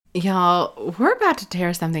Y'all, we're about to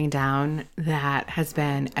tear something down that has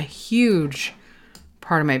been a huge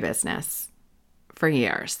part of my business for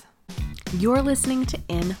years. You're listening to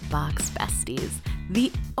Inbox Besties,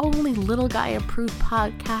 the only little guy approved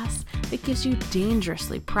podcast that gives you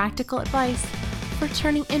dangerously practical advice for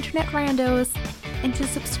turning internet randos into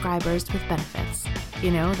subscribers with benefits.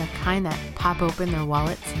 You know, the kind that pop open their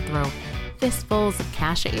wallets and throw fistfuls of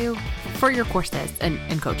cash at you for your courses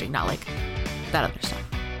and coaching, not like that other stuff.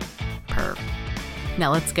 Perv.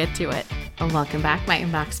 Now let's get to it. Welcome back, my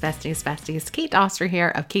Inbox Besties. Kate Doster here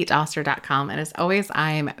of katedoster.com. And as always,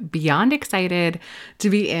 I'm beyond excited to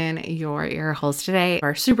be in your ear holes today.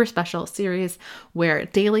 Our super special series where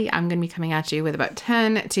daily I'm going to be coming at you with about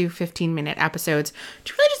 10 to 15 minute episodes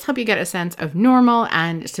to really just help you get a sense of normal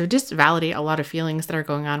and to just validate a lot of feelings that are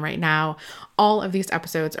going on right now. All of these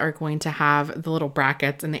episodes are going to have the little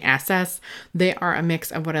brackets and the SS. They are a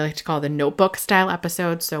mix of what I like to call the notebook style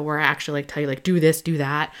episodes. So where I actually tell you like, do this, do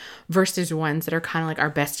that, versus ones that are kind of like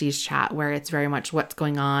our besties chat, where it's very much what's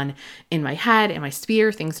going on in my head, in my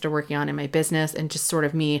sphere, things that are working on in my business, and just sort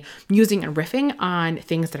of me musing and riffing on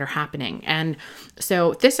things that are happening. And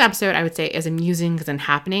so this episode, I would say, is amusing because it's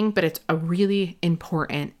happening, but it's a really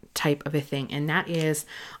important type of a thing. And that is,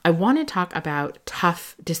 I want to talk about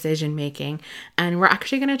tough decision making. And we're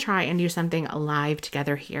actually going to try and do something live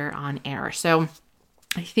together here on air. So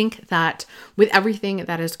I think that with everything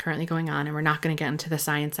that is currently going on, and we're not going to get into the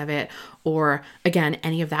science of it or, again,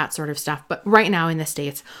 any of that sort of stuff, but right now in the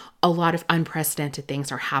States, a lot of unprecedented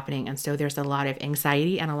things are happening. And so there's a lot of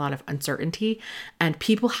anxiety and a lot of uncertainty, and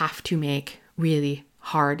people have to make really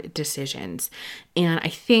hard decisions. And I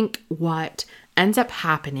think what ends up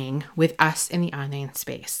happening with us in the online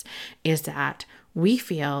space is that we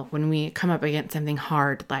feel when we come up against something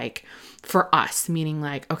hard, like for us, meaning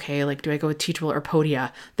like, okay, like, do I go with Teachable or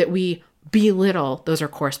Podia, that we belittle, those are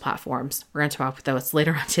course platforms. We're going to talk about those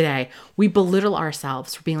later on today. We belittle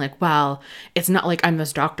ourselves for being like, well, it's not like I'm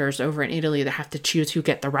those doctors over in Italy that have to choose who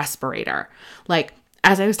get the respirator. Like,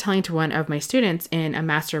 as I was telling to one of my students in a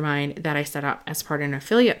mastermind that I set up as part of an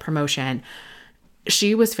affiliate promotion,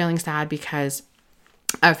 she was feeling sad because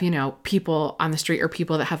of, people on the street or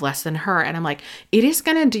people that have less than her. And I'm like, it is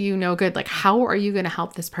going to do you no good. Like, how are you going to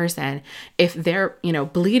help this person if they're,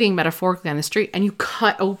 bleeding metaphorically on the street and you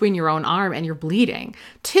cut open your own arm and you're bleeding?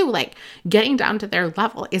 Two, like, getting down to their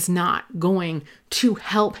level is not going to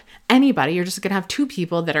help anybody. You're just going to have two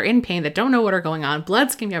people that are in pain, that don't know what are going on.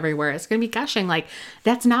 Blood's going to be everywhere. It's going to be gushing. Like,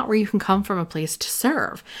 that's not where you can come from a place to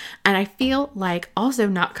serve. And I feel like also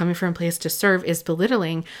not coming from a place to serve is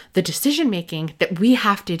belittling the decision-making that we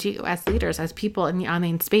have to do as leaders, as people in the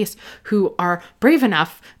online space who are brave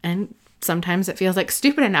enough, and sometimes it feels like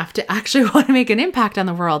stupid enough, to actually want to make an impact on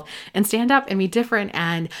the world and stand up and be different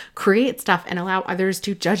and create stuff and allow others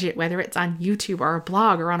to judge it, whether it's on YouTube or a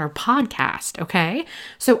blog or on our podcast. Okay.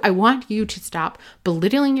 So I want you to stop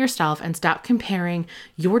belittling yourself and stop comparing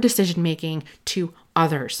your decision-making to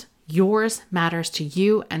others. Yours matters to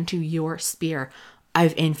you and to your sphere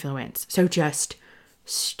of influence. So just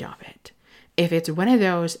stop it. If it's one of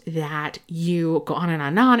those that you go on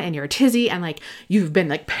and you're a tizzy and like you've been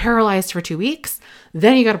like paralyzed for 2 weeks,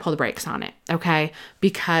 then you got to pull the brakes on it. Okay.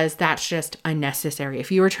 Because that's just unnecessary.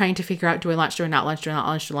 If you were trying to figure out, do I launch, do I not launch, do I not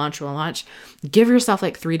launch, do I launch, do I launch, give yourself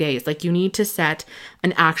like 3 days. Like, you need to set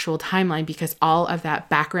an actual timeline, because all of that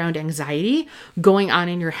background anxiety going on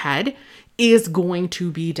in your head is going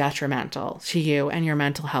to be detrimental to you and your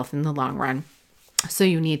mental health in the long run. So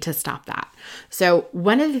you need to stop that. So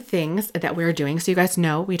one of the things that we're doing, so you guys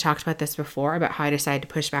know, we talked about this before, about how I decided to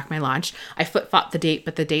push back my launch. I flip-flopped the date,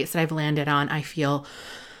 but the dates that I've landed on, I feel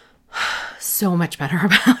so much better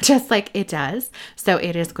about, just like it does. So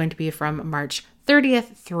it is going to be from March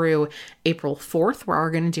 30th through April 4th, where we're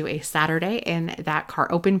going to do a Saturday in that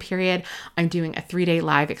car open period. I'm doing a 3-day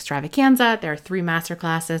live extravaganza. There are 3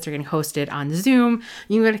 masterclasses. They're getting hosted on Zoom.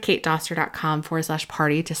 You can go to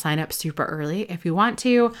katedoster.com/party to sign up super early if you want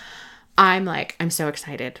to. I'm so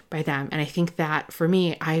excited by them. And I think that for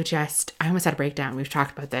me, I almost had a breakdown. We've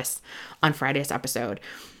talked about this on Friday's episode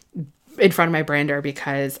in front of my brander,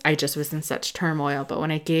 because I just was in such turmoil. But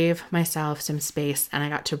when I gave myself some space and I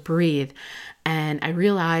got to breathe, and I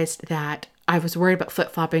realized that I was worried about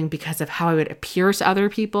flip-flopping because of how I would appear to other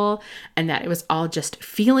people, and that it was all just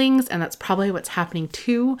feelings. And that's probably what's happening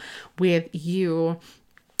too with you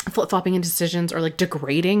flip-flopping in decisions, or like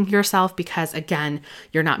degrading yourself, because again,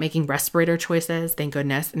 you're not making respirator choices, thank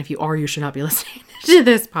goodness. And if you are, you should not be listening to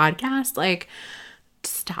this podcast. Like,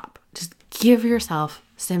 stop. Just give yourself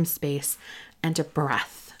some space and a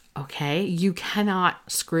breath. Okay. You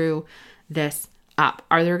cannot screw this up.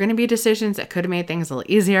 Are there going to be decisions that could have made things a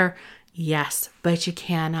little easier? Yes, but you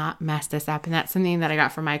cannot mess this up. And that's something that I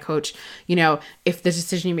got from my coach. If the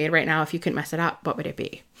decision you made right now, if you couldn't mess it up, what would it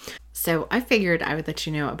be? So I figured I would let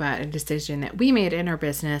you know about a decision that we made in our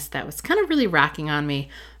business that was kind of really racking on me,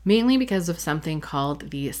 mainly because of something called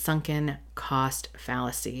the sunken cost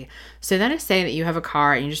fallacy. So that is saying that you have a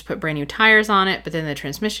car and you just put brand new tires on it, but then the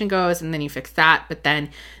transmission goes and then you fix that, but then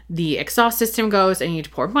the exhaust system goes and you need to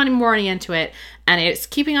pour more money into it. And it's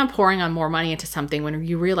keeping on pouring on more money into something when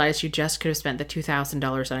you realize you just could have spent the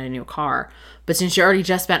 $2,000 on a new car. But since you already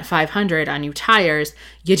just spent $500 on new tires,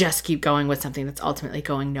 you just keep going with something that's ultimately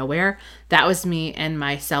going nowhere. That was me and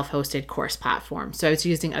my self-hosted course platform. So I was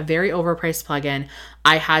using a very overpriced plugin.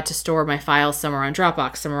 I had to store my files somewhere on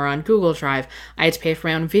Dropbox, somewhere on Google Drive. I had to pay for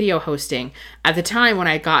my own video hosting. At the time when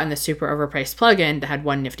I had gotten the super overpriced plugin that had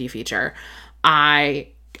one nifty feature, I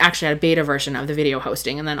actually had a beta version of the video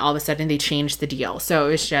hosting, and then all of a sudden they changed the deal. So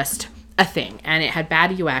it was just a thing, and it had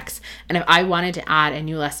bad UX. And if I wanted to add a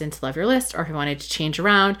new lesson to Love Your List, or if I wanted to change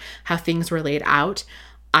around how things were laid out,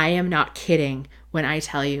 I am not kidding when I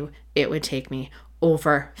tell you it would take me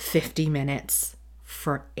over 50 minutes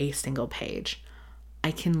for a single page.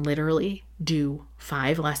 I can literally do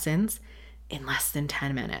 5 lessons in less than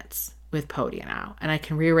 10 minutes with Podia now, and I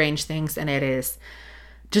can rearrange things, and it is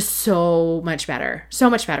just so much better. So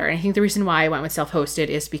much better. And I think the reason why I went with self-hosted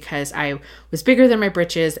is because I was bigger than my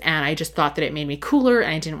britches, and I just thought that it made me cooler,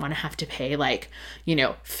 and I didn't want to have to pay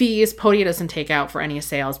fees. Podia doesn't take out for any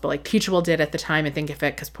sales, but Teachable did at the time, and think of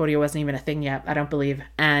it, because Podia wasn't even a thing yet, I don't believe.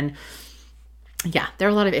 And yeah, there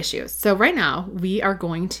are a lot of issues. So right now we are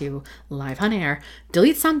going to, live on air,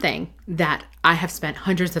 delete something that I have spent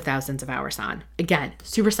hundreds of thousands of hours on. Again,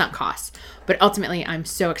 super sunk costs. But ultimately, I'm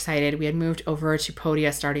so excited. We had moved over to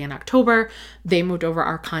Podia starting in October. They moved over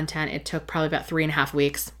our content. It took probably about 3.5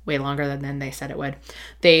 weeks, way longer than they said it would.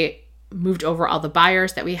 They moved over all the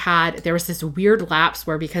buyers that we had. There was this weird lapse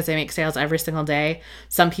where, because I make sales every single day,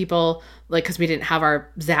 some people, because we didn't have our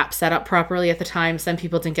Zap set up properly at the time, some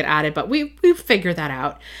people didn't get added, but we figured that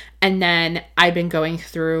out. And then I've been going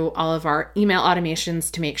through all of our email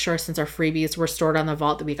automations to make sure, since our freebies were stored on the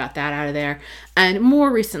vault, that we got that out of there. And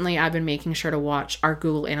more recently, I've been making sure to watch our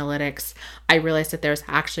Google Analytics. I realized that there's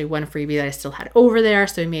actually one freebie that I still had over there,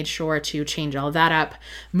 so I made sure to change all that up,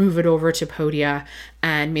 move it over to Podia,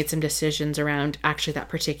 and made some decisions around actually that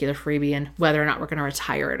particular freebie and whether or not we're going to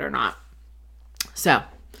retire it or not. So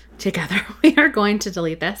together, we are going to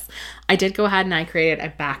delete this. I did go ahead and I created a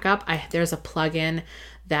backup. There's a plugin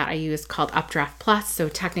that I use called Updraft Plus. So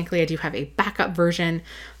technically I do have a backup version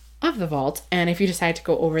of the vault. And if you decide to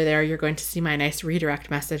go over there, you're going to see my nice redirect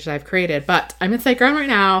message that I've created. But I'm in SiteGround right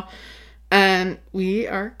now, and we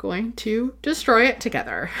are going to destroy it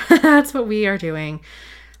together. That's what we are doing.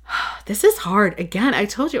 This is hard. Again, I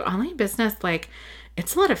told you, online business,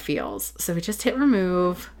 it's a lot of feels. So we just hit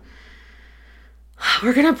remove.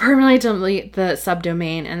 We're going to permanently delete the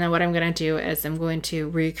subdomain, and then what I'm going to do is I'm going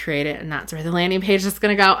to recreate it, and that's where the landing page is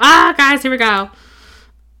going to go. Guys, here we go.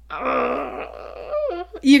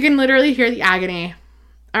 You can literally hear the agony.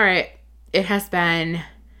 All right, it has been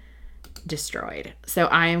destroyed. So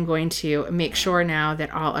I am going to make sure now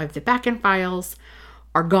that all of the backend files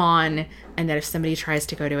are gone, and that if somebody tries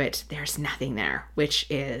to go to it, there's nothing there, which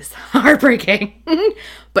is heartbreaking,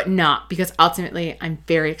 but not, because ultimately I'm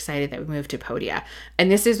very excited that we moved to Podia.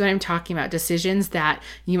 And this is what I'm talking about, decisions that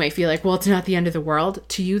you might feel like, well, it's not the end of the world.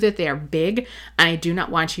 To you, that they are big, and I do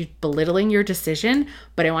not want you belittling your decision,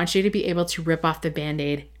 but I want you to be able to rip off the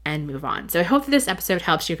Band-Aid and move on. So I hope that this episode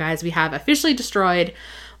helps you guys. We have officially destroyed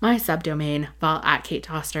my subdomain,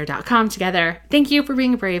 vault@katedoster.com together. Thank you for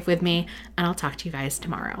being brave with me, and I'll talk to you guys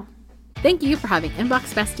tomorrow. Thank you for having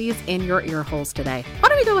Inbox Besties in your ear holes today. Why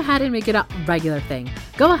don't we go ahead and make it a regular thing?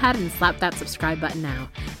 Go ahead and slap that subscribe button now.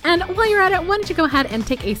 And while you're at it, why don't you go ahead and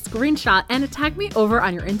take a screenshot and tag me over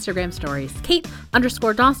on your Instagram stories,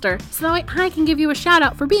 Kate_Doster, so that way I can give you a shout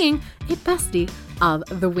out for being a bestie of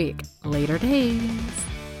the week. Later days.